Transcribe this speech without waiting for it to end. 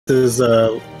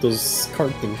those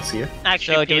card things here.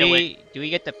 Actually, So do we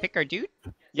get to pick our dude?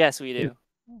 Yes, we do.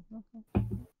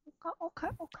 Okay.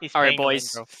 Alright,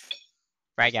 boys.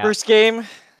 Frag out. First game.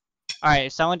 Alright,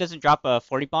 if someone doesn't drop a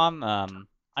 40 bomb,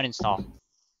 uninstall.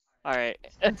 Alright.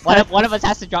 one of us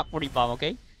has to drop 40 bomb,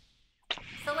 okay?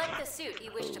 Select the suit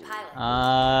you wish to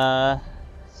pilot.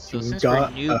 So since we're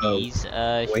newbies,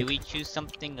 should we choose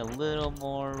something a little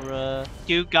more,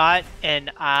 You got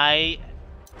an eye...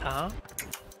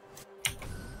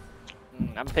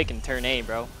 I'm picking turn A,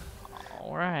 bro.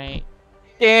 Alright.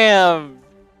 Damn!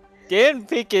 Dan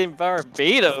picking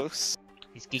Barbados.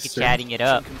 He's geek chatting it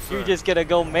up. You're just gonna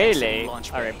go melee.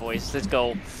 Alright, boys, let's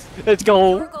go. Let's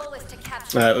go! Your goal is to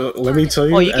capture Let me tell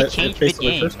you. Oh, you can change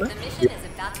mid-game. the mission is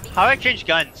about to begin. How do I change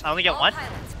guns? I only get All one?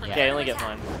 pilots prepare Yeah, I to only get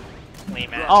attack. one. Lame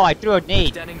man. Oh, I threw a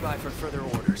nade. Standing by for further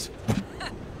orders.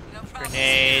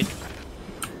 Grenade.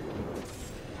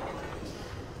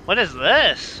 What is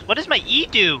this? What does my E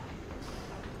do?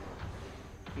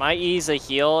 My E is a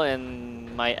heal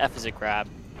and my F is a grab.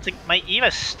 It's like my E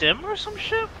has stim or some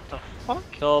shit? What the fuck?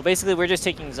 So basically, we're just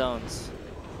taking zones.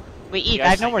 Wait, Eve, guys I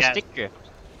have no more get- stick drift.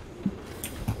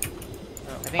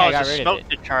 I think Oh, I got it's a rid smoke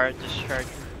of it. discharge.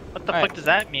 What the Alright. fuck does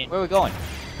that mean? Where are we going?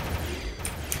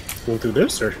 Go through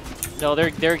this or? No, they're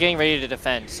getting ready to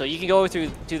defend. So you can go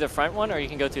through the front one, or you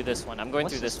can go through this one. I'm going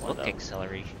What's through this one look though.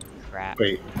 acceleration? Crap.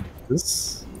 Wait,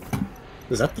 this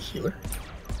is that the healer?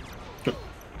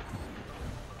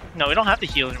 No, we don't have to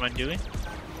heal anyone, do we?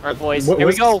 Alright, boys, What here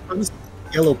we was- go. What is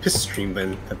yellow piss stream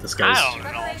then that this guy's? I don't know,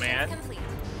 Preparation man. complete.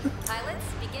 Pilots,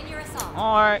 begin your assault.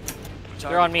 Alright.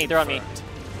 They're on me, they're on me. Confirmed.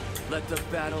 Let the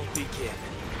battle begin.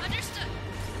 Understood.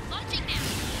 Launching now.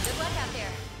 Good luck out there.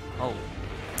 Oh.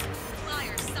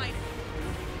 Fire sighted.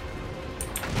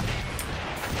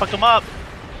 Fuck him up.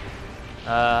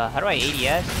 How do I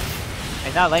ADS?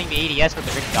 It's not letting me ADS with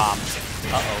the Rick Dom.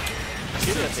 Uh-oh.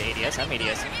 Shoot it, that's the ADS. I'm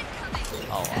ADS.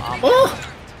 Oh, Oh!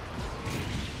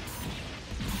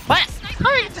 What? How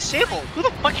are you disabled? Who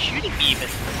the fuck's shooting me even?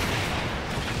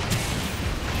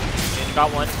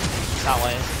 Got one. got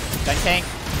one. Gun tank.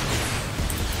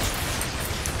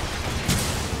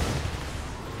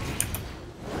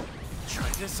 Try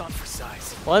this on for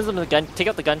size. One of them the gun. Take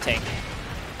out the gun tank.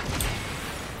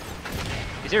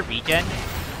 Is there regen?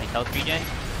 Like health regen?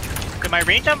 Dude, my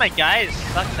range on my guys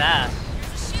sucks ass.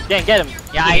 Dan, get him.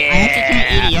 Yeah, I actually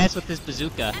can't ADS with this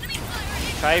bazooka.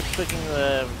 Try clicking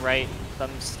the right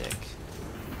thumbstick.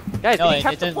 Guys, No, we it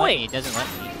trapped the doesn't let me. point. It doesn't let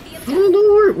me.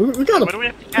 No, we got What him. do we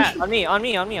have to catch? On me. Yeah,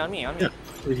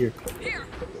 right here.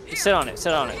 Sit on it.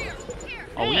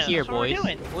 Oh, we Yeah, here, that's what we're boys.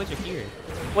 doing. Boys are here.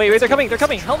 Wait, they're coming.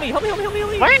 Help me. Where?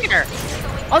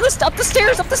 On the up the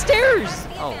stairs.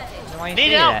 Oh, why you Need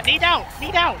say out! that? Need out!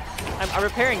 Need out! I'm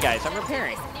repairing, guys. I'm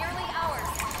repairing. Nearly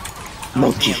ours.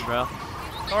 Monkey. Damn, bro.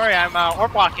 Sorry, I'm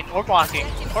orb blocking. All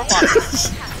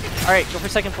right, go for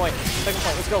second point.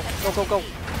 Let's go. Go.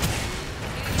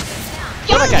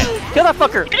 Kill that guy. Kill that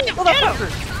fucker. Kill that fucker.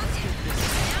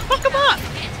 Fuck him up!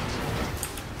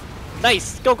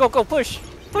 Nice. Go. Push, You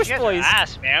guys are boys.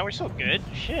 ass, man. We're so good.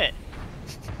 Shit.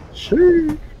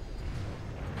 Sure.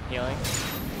 Healing.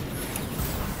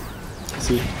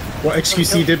 See what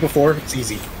XQC did before? It's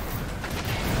easy.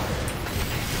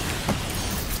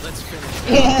 Let's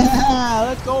finish. Yeah,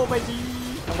 let's go, baby.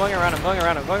 I'm going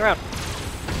around.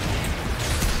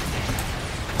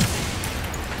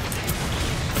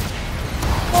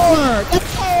 Four!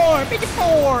 That's four! Make it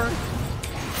four!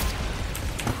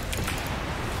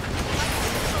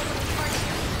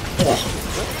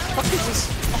 Fuck is this?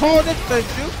 Oh, that's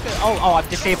bazooka! Oh, I'm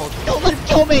disabled. Don't let him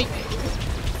kill me!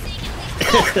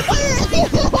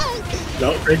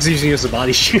 No, Greg's using it as a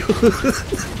body shield.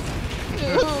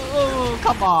 Oh,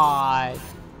 come on!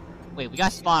 Wait, we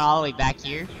got spawn all the way back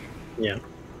here? Yeah.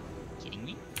 Kidding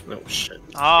me? Oh shit.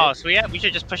 Oh, so we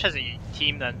should just push as a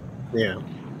team then. Yeah.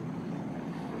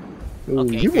 Ooh,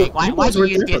 Okay, Greg, why'd guys you were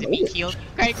use me there as a for meat that. shield?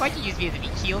 Greg, why'd you use me as a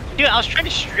meat shield? Dude, I was trying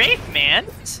to strafe, man.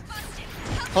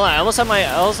 Hold on. I almost have my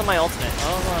ultimate.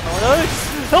 Oh,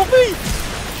 help me!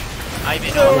 I don't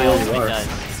even know what my No. ultimate does.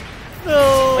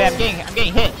 No. Wait, I'm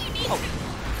getting hit. Oh,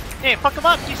 Hey, fuck him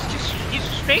up. He's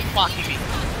straight blocking me.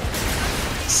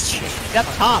 he's up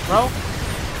top, bro.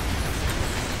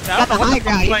 I Got the don't know high what the ground.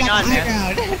 fuck's He's going got on, the high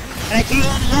man. ground. And I can't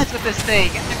ADS with this thing.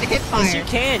 I have to hit Yes, you fire.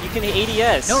 can. You can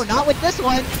ADS. No, not with this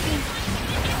one.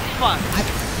 Fuck. I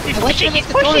went through pushing, this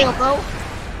he's pushing. tutorial, bro.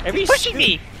 Every He's pushing suit-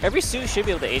 me. Every suit should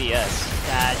be able to ADS.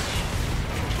 God.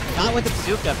 Not with the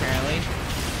bazooka, apparently.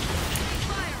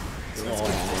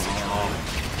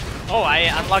 Oh, I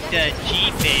unlocked the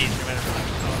G phase or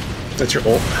whatever. That's your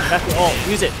ult. That's the ult.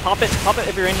 Use it. Pop it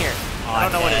if you're in here. I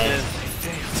don't know what it is.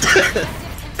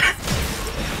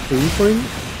 Who are you playing?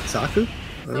 Saku?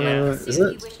 Is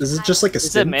it just like a It's a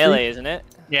stim melee, tree? isn't it?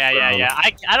 Yeah.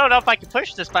 I don't know if I can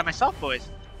push this by myself, boys.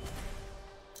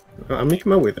 I'm making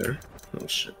my way there. Oh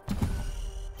shit.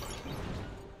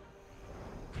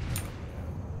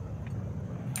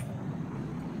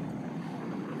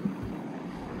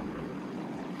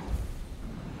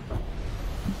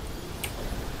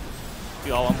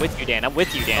 Yo, I'm with you, Dan. I'm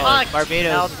with you, Dan. Fuck.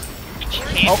 Barbados.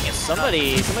 Oh,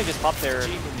 somebody just popped their.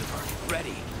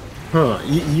 Ready. Huh,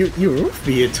 you roof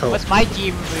me until. What's my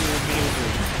G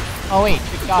move? Oh wait,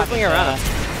 good God. Flipping around.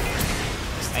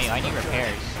 Hey, I need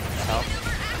repairs. Help.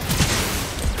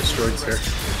 Destroyed, sir.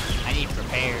 I need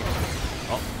repairs.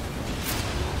 Oh.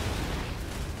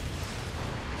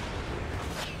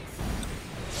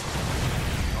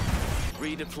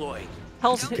 Redeploy.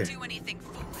 Hell's Okay. Do anything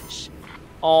foolish.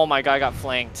 Oh my god, I got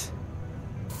flanked.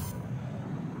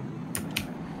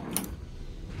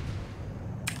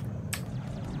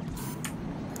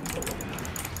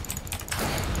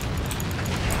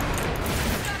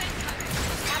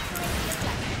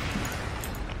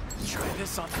 Try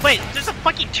this on. Wait, there's a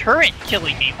fucking turret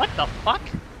killing me. What the fuck?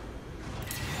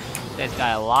 This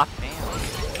guy locked down.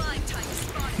 Flying type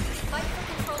spotted. Fight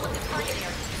for control of the target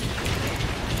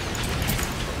area.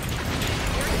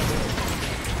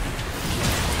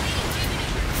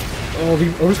 Oh,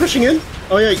 are we pushing in?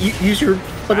 Oh yeah, use your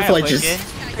butterfly Alright, push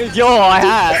just. in. Yo,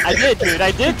 I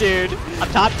did, dude. Up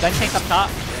top, gun tank up top.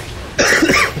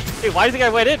 Dude, why do you think I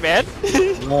went in, man?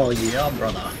 Oh yeah,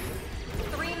 brother.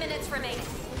 3 minutes remaining.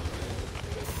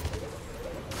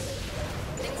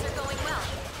 Things are going well.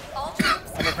 All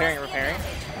troops. I'm repairing.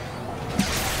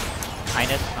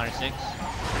 Minus 106.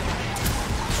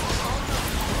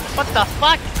 What the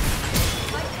fuck?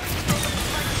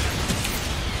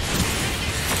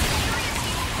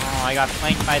 Oh, I got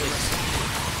flanked by this.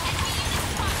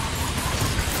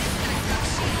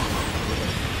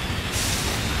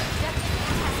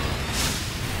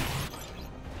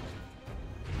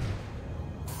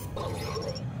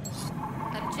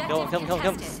 Objective Kill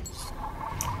him. contested.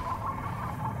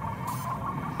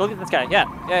 Look at this guy.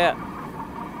 Yeah.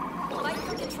 Fight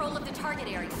for control of the target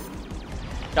area.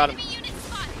 Got him.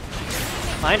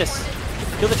 Behind us.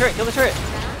 Kill the turret.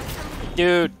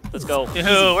 Dude, let's go. Dude,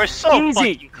 we're so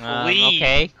Easy. fucking clean.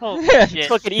 Okay. Holy It's shit.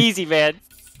 fucking easy, man.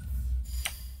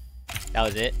 That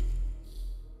was it.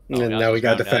 And that now was we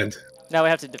gotta not done. defend. Now we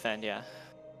have to defend, yeah.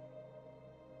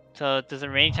 So does the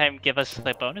remaining time give us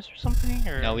like bonus or something?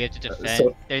 Or? No, we have to defend.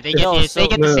 so- they get, No, they so-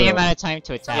 get the no, same no. amount of time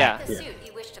to attack. Yeah. The suit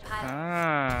you wish to pilot.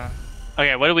 Ah.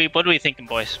 Okay, what are we thinking,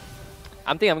 boys?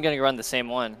 I'm thinking I'm gonna run the same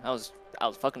one. I was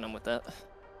fucking them with that.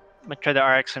 I'm gonna try the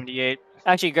RX-78.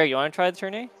 Actually, Greg, you wanna try the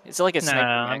turn A? It's like a No, sniper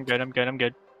I'm mech. good. I'm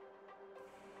good.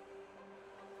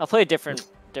 I'll play a different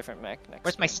mech next.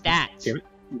 Where's my stats? Damn it.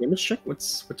 Damage check?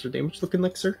 What's your damage looking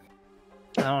like, sir?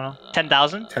 I don't know.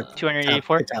 10,000? Tap-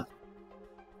 284? tap.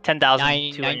 10,000.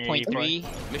 9.3,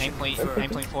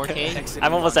 9.4k. Exit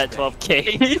I'm almost at rendezvous.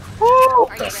 12k.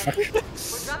 Are you ready?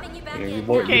 We're dropping you back Yeah, in.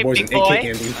 your boy's an big boy. AK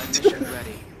handy. Mission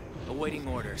ready. Awaiting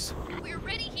orders. We're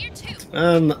ready here too.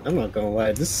 I'm not gonna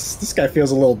lie. This guy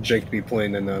feels a little jank to be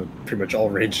playing in a pretty much all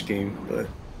ranged game, but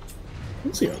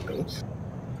we'll see how it goes.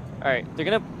 Alright, they're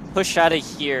gonna push out of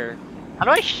here. How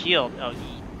do I shield? Oh,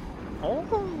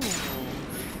 oh.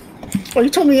 Oh, you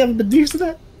told me you haven't been used to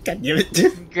that? God damn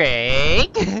it. Greg.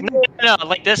 No,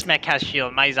 like this mech has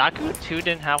shield. My Zaku 2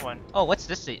 didn't have one. Oh, what's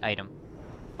this item?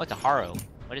 Oh, it's a Haro.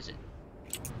 What is it?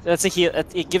 That's a heal.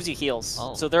 It gives you heals.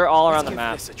 Oh. So they're all around Let's the give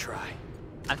map. this a try.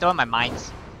 I'm throwing my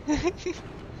mines.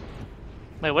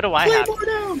 Wait, what do I have? Claymore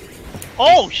down.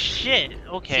 Oh shit!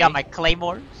 Okay. See got my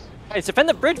claymores? Guys, defend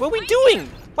the bridge. What are we doing?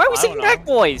 Why are we I sitting don't back,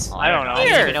 know. boys? I don't know. I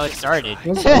didn't Here. even know it started.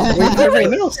 Wait for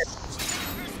everyone else.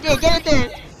 Yeah, get it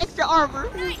there. Extra armor.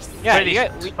 Yeah, Pretty you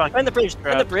got, we fucking defend the bridge. Defend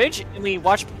the scrub. bridge, and we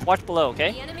watch below.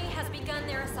 Okay. The enemy has begun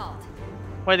their assault.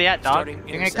 Where are they at, dog? Starting They're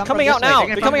gonna intercept. come Coming from out this way. now. They're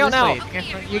They're gonna coming come out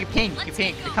this way. You're ping.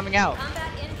 They're coming out.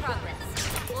 Combat in progress.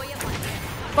 Deploy a plan.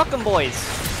 Fuck them, boys.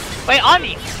 Wait, on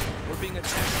me! We're being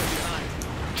attacked from behind.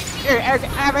 Here, I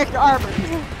have extra armor.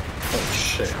 Oh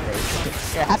shit. Right.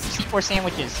 Here, have some C4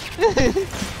 sandwiches.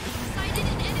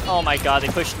 Oh my god, they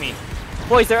pushed me.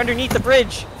 Boys, they're underneath the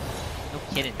bridge. No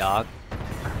kidding, dog.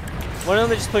 One of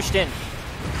them just pushed in.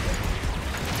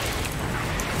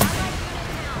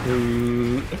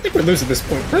 I think we're losing this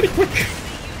point pretty quick.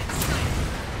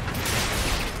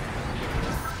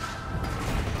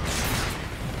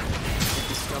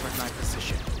 Discovered my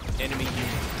position. Enemy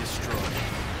unit destroyed.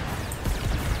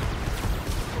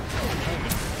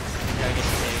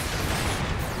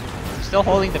 I'm still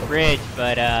holding the bridge,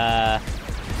 but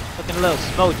looking a little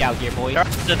smoked out here, boys.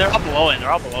 They're all below it.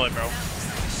 They're all below it, bro.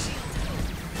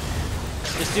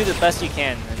 Just do the best you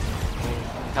can.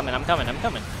 I'm coming. Aim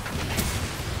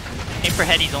for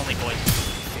headies only, boys.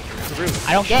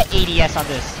 I don't get ADS on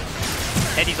this.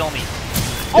 Headies only.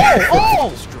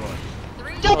 Oh!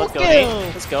 Double Let's go, kill!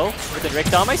 Nate. Let's go. With the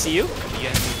Rick Dom, I see you.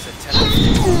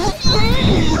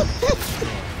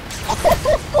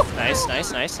 Nice.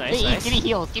 Hey, give me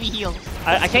heals,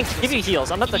 I can't give you heals.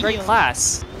 I'm not the Give me great heals.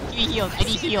 class. Give me heals, I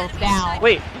need heals now.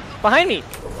 Wait, behind me.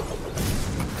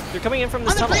 They're coming in from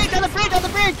this On the tunnel. bridge, on the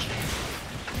bridge!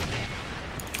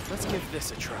 Let's give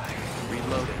this a try.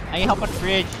 Reload it. I need help on the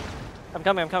bridge. I'm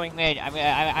coming. Wait,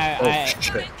 Oh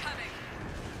shit.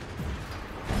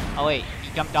 Oh wait,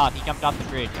 he jumped off the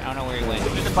bridge. I don't know where he went.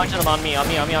 There's a bunch of them on me. Right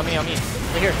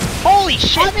here. Holy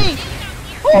shit! On me!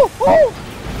 Woo!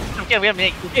 Okay, we have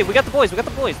Nate. Hey, we got the boys. The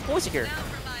boys are here.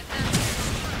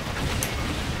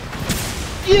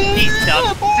 He's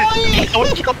dumb. boy!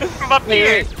 Coming from up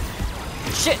here.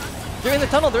 Shit! They're in the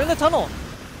tunnel.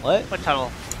 What? What tunnel?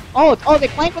 Oh, they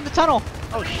flanked from the tunnel.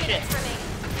 Oh shit.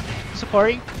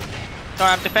 Supporting.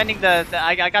 Sorry, I'm defending the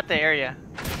I got the area.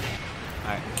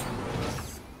 Alright.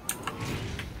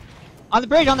 On the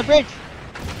bridge! Let's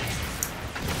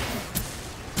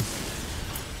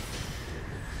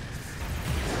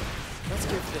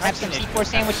give this Have some C4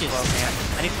 sandwiches.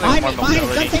 I need to Behind more us!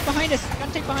 mobility. Gun tank behind us!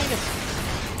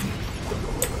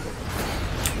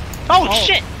 Oh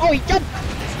shit! Oh, he jumped!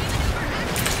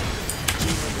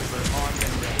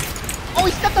 Oh,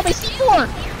 he stepped on my C4!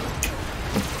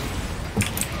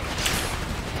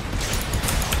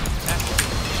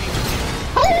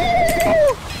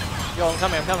 Oh! Yo, I'm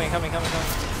coming.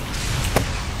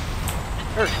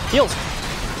 Heals.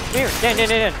 Come here. Dan.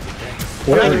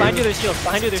 Behind you, there's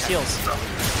heals.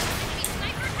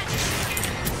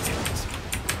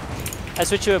 I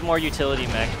switched to a more utility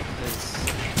mech.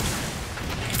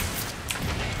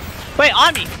 Wait,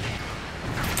 on me!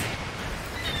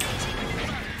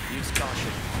 use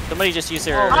caution. Somebody just used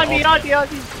their. On me! Behind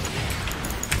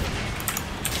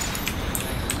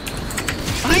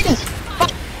us!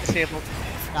 Disabled.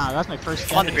 Nah, that's my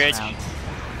first On the gun bridge. round.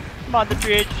 I'm on the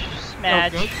bridge.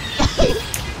 Smash. Okay.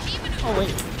 Oh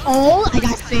wait. Oh, I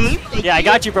got saved. Thank Yeah, I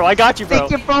got you, bro.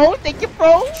 Thank you, bro. Try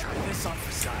this on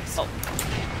for size. Oh.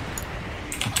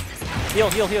 Heal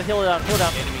it down.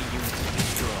 Enemy unit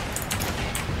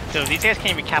destroyed. So these guys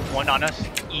can't even cap one on us.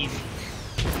 Easy.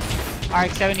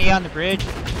 RX-78 on the bridge.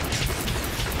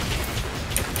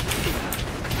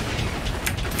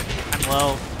 I'm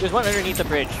low. There's one underneath the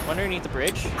bridge.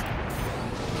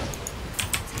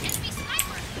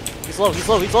 He's low.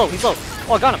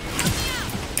 Oh, I got him.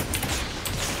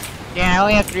 Yeah, I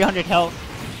only have 300 health.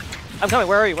 I'm coming.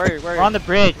 Where are you? We're on the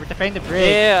bridge. We're defending the bridge.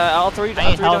 Yeah, I'll throw you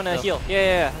I need down a help, heal.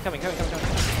 Yeah. I'm coming.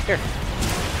 Here.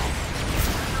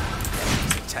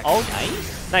 Oh,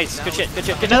 nice. Nice. Good shit.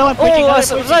 Another one pushing, Oh,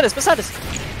 another beside us.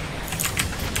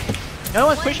 No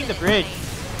one's pushing the bridge.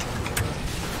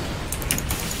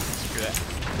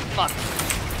 Fuck.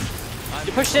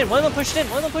 You pushed in. One of them pushed in.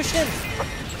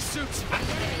 Suits.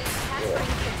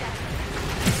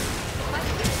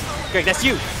 Greg, that's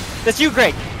you,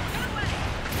 Greg.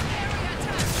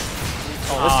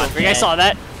 Oh, let's go, Greg. I saw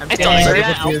that. I'm I dead. saw Sorry,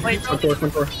 that. I'll play Front door.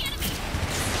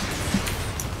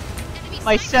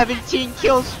 My 17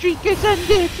 kill streak is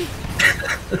ended.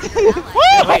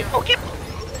 Wait. Okay.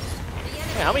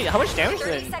 Hey, how much damage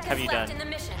then have you done?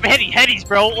 Headies,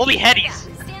 bro. Only headies.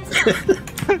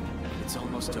 It's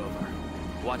almost over.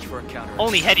 Watch for a counter.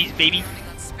 Only headies, baby.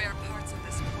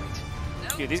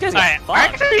 Dude, these guys Alright, got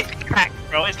fucked. actually, it's cracked,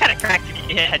 bro. It's kind of cracked if you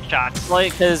hit headshots.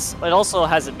 Like, because it also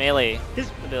has a melee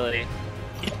ability.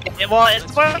 Well,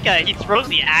 it's more like he throws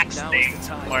the axe Now thing, is the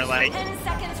time. more like. 10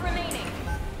 seconds remaining.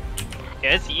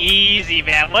 Yeah, it's easy,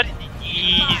 man. What an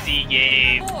easy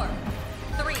game. 4,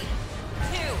 3, 2,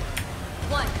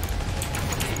 1.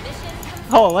 Mission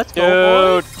complete. Oh, let's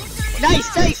go, Dude. boys. Nice,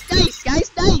 guys,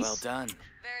 nice. Well done.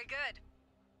 Very good.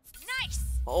 Nice.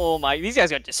 Oh my, these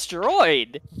guys got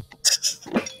destroyed.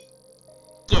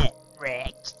 Get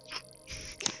wrecked.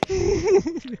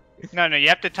 No, you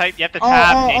have to type. You have to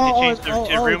tab to change to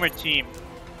oh. room or team.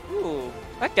 Ooh,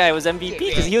 that guy was MVP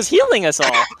because he was healing us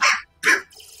all.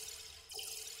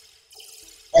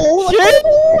 Oh, let's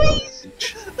go, boys!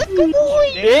 Let's go,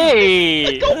 boys!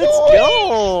 Hey, Let's let's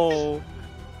go.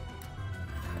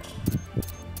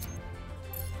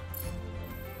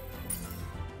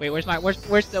 Wait, where's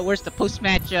the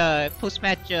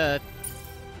post-match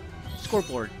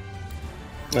scoreboard?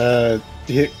 You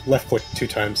hit left click 2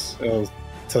 times. It'll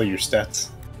tell you your stats.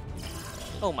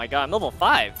 Oh my god, I'm level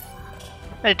 5.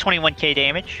 I had 21k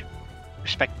damage.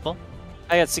 Respectable.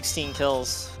 I got 16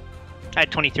 kills. I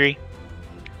had 23.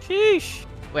 Sheesh.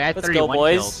 Wait, I had Let's 31 go,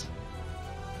 boys. kills.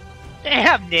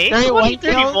 Damn, Nate. 31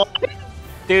 kills?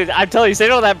 Dude, I'm telling you,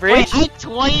 sitting on that bridge. Wait, I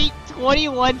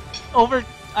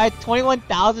had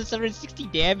 21,760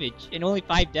 damage and only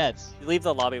 5 deaths. You leave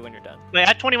the lobby when you're done. Wait, I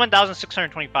had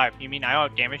 21,625. You mean I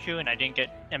out damaged you and I didn't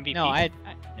get MVP? No, I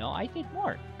did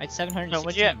more. I had 716. No,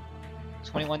 what'd you have?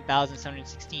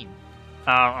 21,716.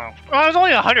 Well, I was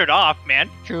only 100 off, man.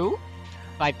 True.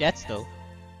 5 deaths though.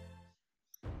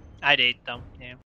 I'd 8 them. Yeah.